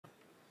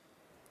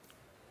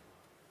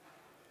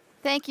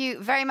Thank you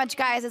very much,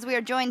 guys, as we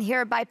are joined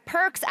here by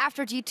Perks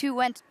after G2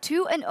 went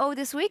 2-0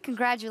 this week.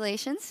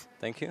 Congratulations.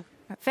 Thank you.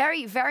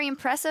 Very, very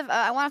impressive.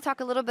 I want to talk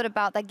a little bit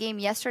about that game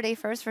yesterday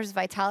first versus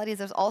Vitality.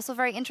 That was also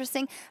very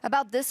interesting.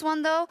 About this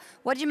one, though,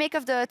 what did you make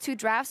of the two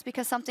drafts?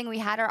 Because something we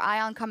had our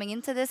eye on coming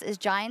into this is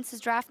Giants'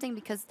 drafting,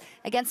 because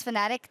against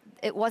Fnatic,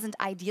 it wasn't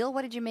ideal.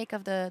 What did you make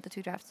of the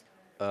two drafts?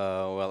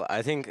 Well,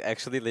 I think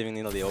actually leaving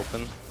Nidalee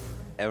open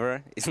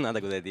ever is not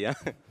a good idea.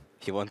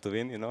 If you want to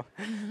win, you know.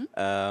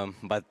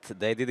 But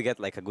they did get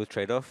like a good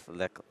trade-off,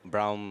 like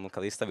Braum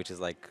Kalista, which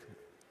is like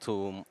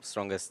two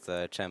strongest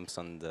champs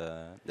on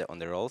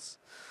the roles.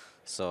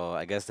 So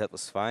I guess that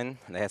was fine.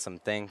 They had some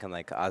tank and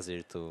like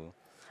Azir to.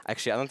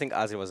 Actually, I don't think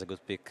Azir was a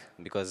good pick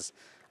because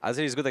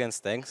Azir is good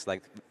against tanks,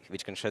 like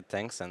which can shed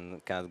tanks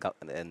and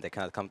they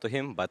cannot come to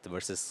him. But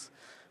versus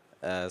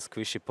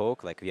squishy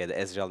poke, like we had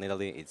Ezreal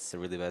Nidalee, it's a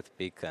really bad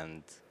pick,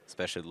 and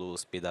especially Lulu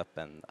speed up,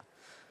 and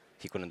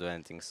he couldn't do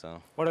anything.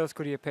 So. What else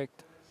could he have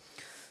picked?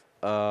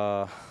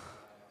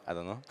 I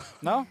don't know.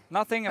 No,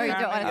 nothing. Oh, you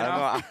don't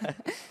want to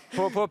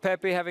know. Poor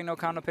Pepe having no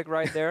counter pick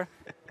right there.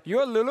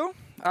 You're Lulu.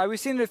 We've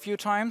seen it a few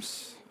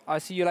times. I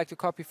see you like to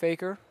copy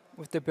Faker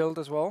with the build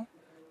as well.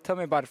 Tell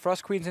me about it.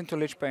 Frost Queens into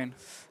Lichbane.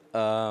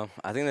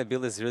 I think the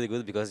build is really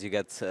good because you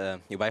get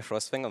you buy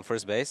Frostfang on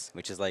first base,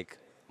 which is like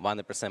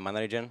 100%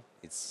 mana regen.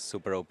 It's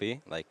super OP.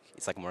 Like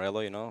it's like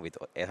Morello, you know, with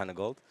 800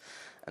 gold.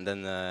 And then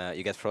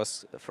you get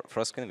Frost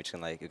Queen, which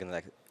can like you can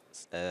like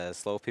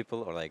slow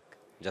people or like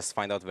just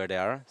find out where they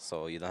are,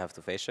 so you don't have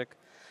to face check.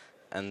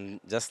 And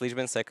just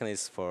Lichbane second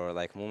is for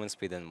like movement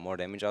speed and more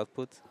damage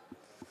output.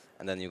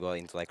 And then you go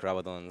into like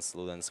Rabadons,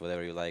 Ludens,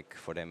 whatever you like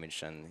for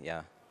damage. And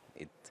yeah,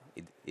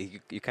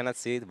 you cannot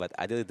see it, but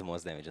I did the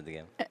most damage in the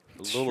game.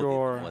 Lulu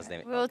did the most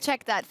damage. We'll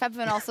check that.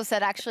 Febvin also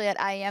said actually at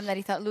IEM that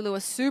he thought Lulu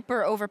was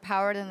super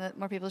overpowered and that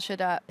more people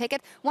should pick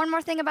it. One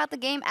more thing about the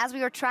game, as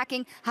we were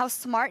tracking how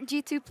smart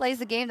G2 plays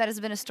the game, that has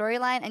been a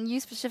storyline, and you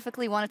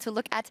specifically wanted to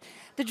look at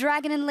the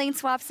Dragon and lane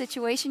swap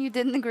situation you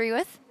didn't agree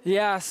with.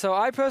 Yeah, so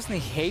I personally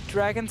hate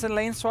Dragons and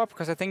lane swap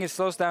because I think it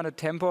slows down the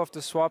tempo of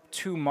the swap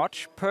too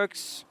much.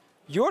 Perks,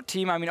 your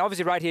team, I mean,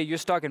 obviously right here you're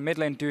stuck in mid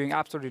lane doing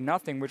absolutely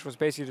nothing, which was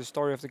basically the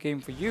story of the game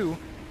for you.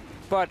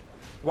 But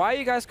why are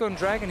you guys going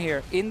Dragon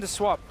here in the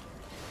swap?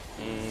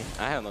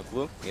 I have no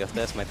clue. You have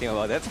to ask my team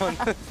about that one.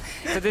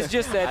 So this is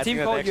just a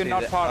team call you're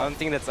not part of. I don't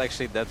think that's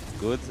actually that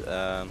good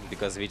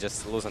because we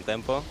just lose on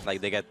tempo.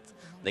 Like they get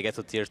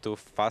to tier 2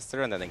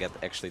 faster and then they get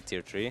actually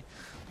tier 3,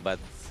 but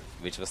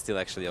which was still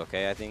actually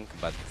okay, I think.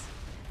 But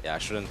yeah,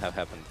 shouldn't have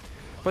happened.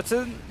 But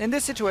so in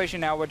this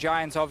situation now where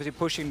Giants obviously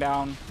pushing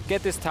down,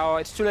 get this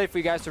tower, it's too late for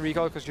you guys to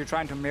recall because you're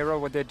trying to mirror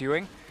what they're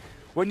doing.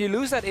 When you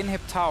lose that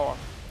inhib tower,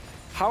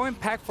 how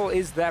impactful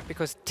is that?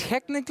 Because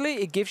technically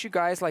it gives you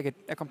guys like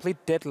a complete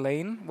dead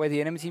lane where the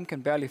enemy team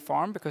can barely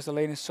farm because the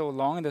lane is so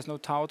long and there's no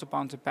tower to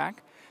bounce it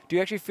back. Do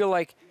you actually feel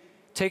like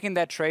taking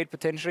that trade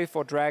potentially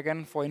for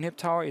Dragon for inhib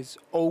tower is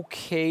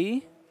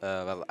okay?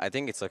 Well, I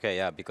think it's okay,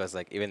 yeah, because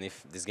like even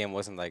if this game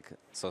wasn't like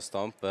so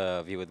stomp,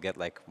 we would get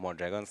like more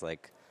dragons.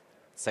 Like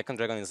second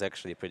dragon is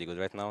actually pretty good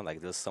right now.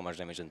 Like there's so much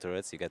damage in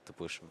turrets, you get to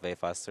push way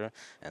faster,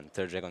 and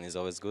third dragon is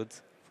always good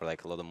for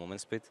like a lot of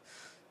movement speed.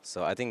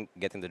 So I think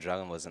getting the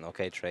dragon was an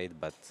okay trade,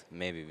 but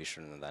maybe we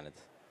shouldn't have done it.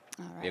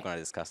 All right. We're gonna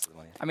discuss it.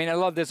 I mean, a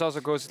lot of this also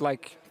goes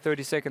like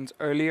 30 seconds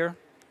earlier.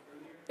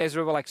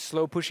 Ezreal were like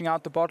slow pushing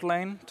out the bot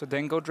lane to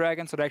then go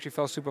Dragon, so they actually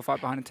fell super far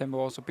behind the tempo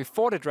also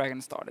before the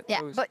Dragon started.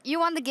 Yeah, but you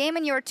won the game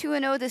and you're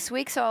 2-0 this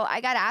week, so I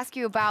gotta ask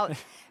you about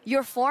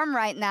your form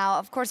right now.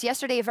 Of course,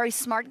 yesterday a very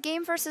smart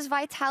game versus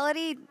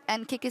Vitality,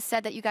 and Kikis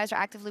said that you guys are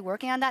actively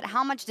working on that.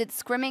 How much did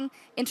scrimming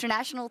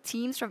international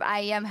teams from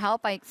IEM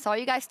help? I saw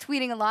you guys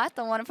tweeting a lot,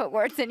 don't want to put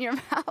words in your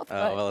mouth.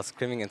 Well,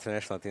 scrimming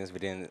international teams,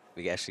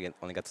 we actually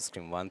only got to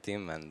scrim one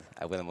team, and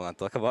I wouldn't want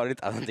to talk about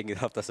it. I don't think it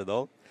helped us at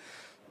all.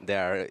 They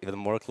are even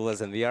more clueless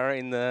than we are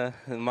in the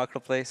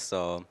macro place,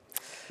 so...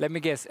 Let me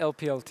guess,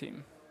 LPL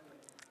team.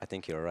 I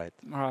think you're right.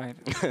 Right.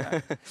 Yeah.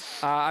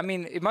 I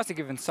mean, it must have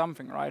given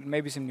something, right?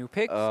 Maybe some new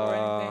picks or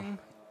anything?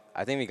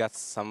 I think we got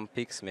some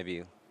picks,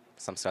 maybe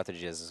some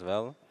strategies as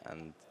well.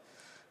 And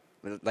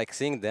like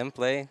seeing them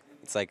play,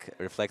 it's like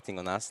reflecting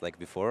on us like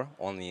before,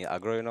 only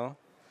aggro, you know.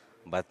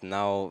 But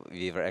now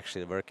we were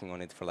actually working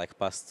on it for like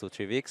past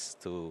 2-3 weeks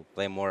to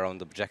play more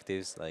around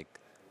objectives, like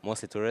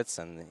mostly turrets,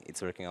 and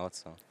it's working out,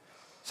 so...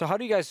 So how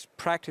do you guys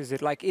practice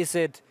it? Like, is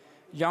it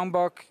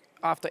Youngbuck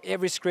after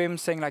every scrim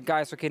saying like,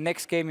 guys, okay,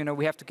 next game, you know,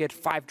 we have to get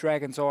 5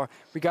 dragons, or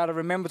we got to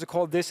remember to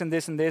call this and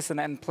this and this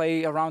and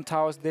play around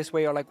towers this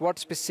way, or like what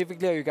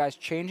specifically are you guys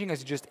changing?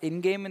 Is it just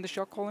in-game in the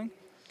shot calling?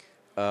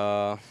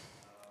 I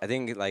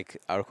think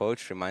like our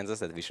coach reminds us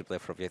that we should play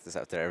for objectives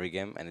after every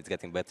game, and it's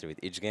getting better with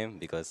each game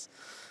because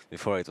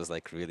before it was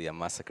like really a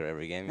massacre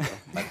every game, you know?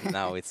 But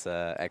now it's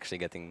actually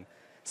getting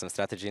some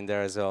strategy in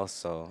there as well,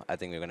 so I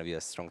think we're going to be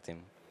a strong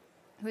team.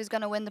 Who's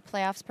going to win the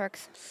playoffs,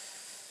 Perks?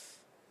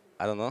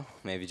 I don't know,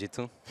 maybe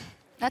G2.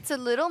 That's a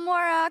little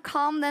more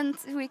calm than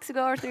 2 weeks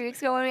ago or 3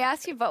 weeks ago when we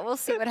asked you, but we'll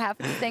see what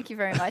happens. Thank you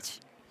very much.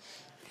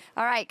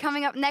 All right,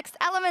 coming up next,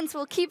 Elements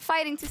will keep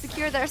fighting to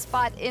secure their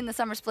spot in the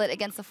summer split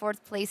against the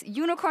 4th place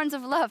Unicorns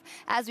of Love.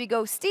 As we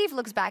go, Steve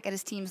looks back at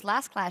his team's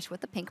last clash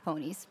with the Pink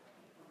Ponies.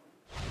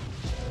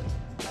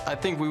 I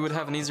think we would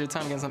have an easier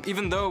time against them,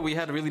 even though we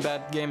had a really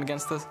bad game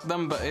against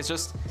them. But it's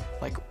just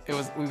like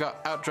we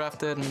got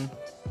outdrafted and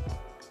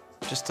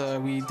just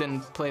we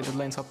didn't play the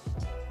lane swap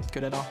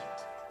good at all,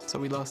 so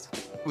we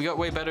lost. We got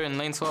way better in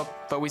lane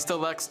swap, but we still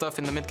lack stuff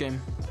in the mid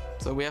game,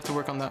 so we have to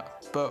work on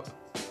that. But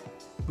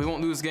we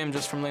won't lose game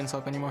just from lane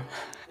swap anymore.